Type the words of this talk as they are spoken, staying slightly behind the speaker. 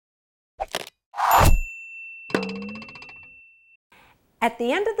At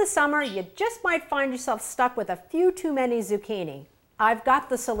the end of the summer, you just might find yourself stuck with a few too many zucchini. I've got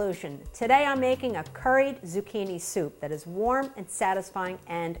the solution. Today I'm making a curried zucchini soup that is warm and satisfying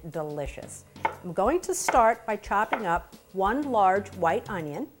and delicious. I'm going to start by chopping up one large white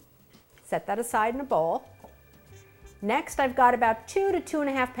onion. Set that aside in a bowl. Next, I've got about 2 to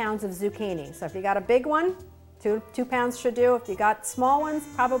 2.5 pounds of zucchini. So if you got a big one, 2 pounds should do. If you got small ones,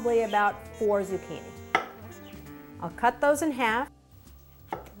 probably about 4 zucchini. I'll cut those in half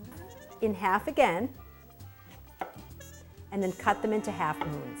again, and then cut them into half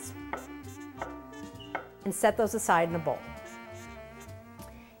moons. And set those aside in a bowl.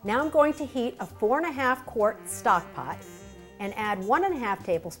 Now I'm going to heat a 4.5 quart stock pot and add 1.5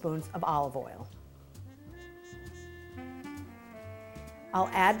 tablespoons of olive oil. I'll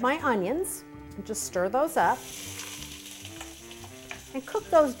add my onions and just stir those up and cook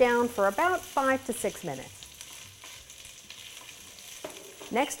those down for about 5 to 6 minutes.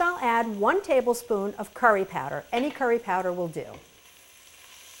 Next, I'll add 1 tablespoon of curry powder. Any curry powder will do.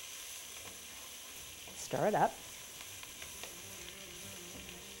 Stir it up.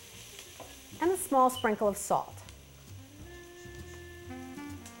 And a small sprinkle of salt.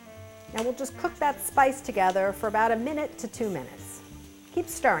 Now we'll just cook that spice together for about 1 minute to 2 minutes. Keep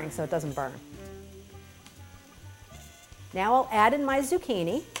stirring so it doesn't burn. Now I'll add in my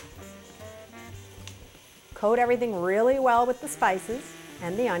zucchini. Coat everything really well with the spices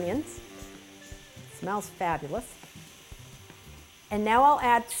and the onions. It smells fabulous. And now I'll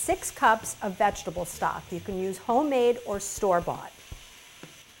add 6 cups of vegetable stock. You can use homemade or store-bought.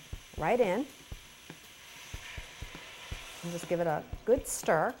 Right in. And just give it a good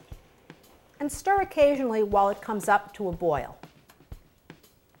stir. And stir occasionally while it comes up to a boil.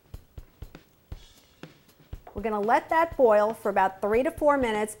 We're going to let that boil for about 3 to 4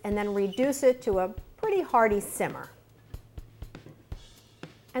 minutes and then reduce it to a pretty hearty simmer.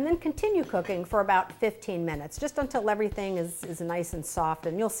 And then continue cooking for about 15 minutes, just until everything is nice and soft,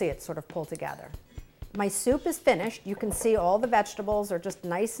 and you'll see it sort of pull together. My soup is finished. You can see all the vegetables are just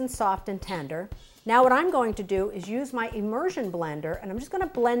nice and soft and tender. Now what I'm going to do is use my immersion blender, and I'm just going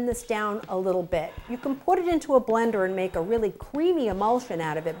to blend this down a little bit. You can put it into a blender and make a really creamy emulsion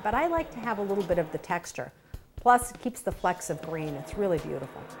out of it, but I like to have a little bit of the texture. Plus, it keeps the flecks of green. It's really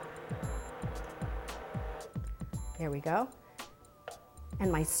beautiful. There we go.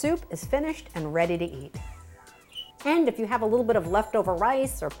 And my soup is finished and ready to eat. And if you have a little bit of leftover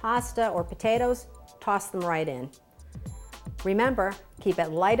rice or pasta or potatoes, toss them right in. Remember, keep it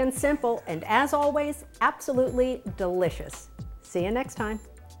light and simple, and as always, absolutely delicious. See you next time.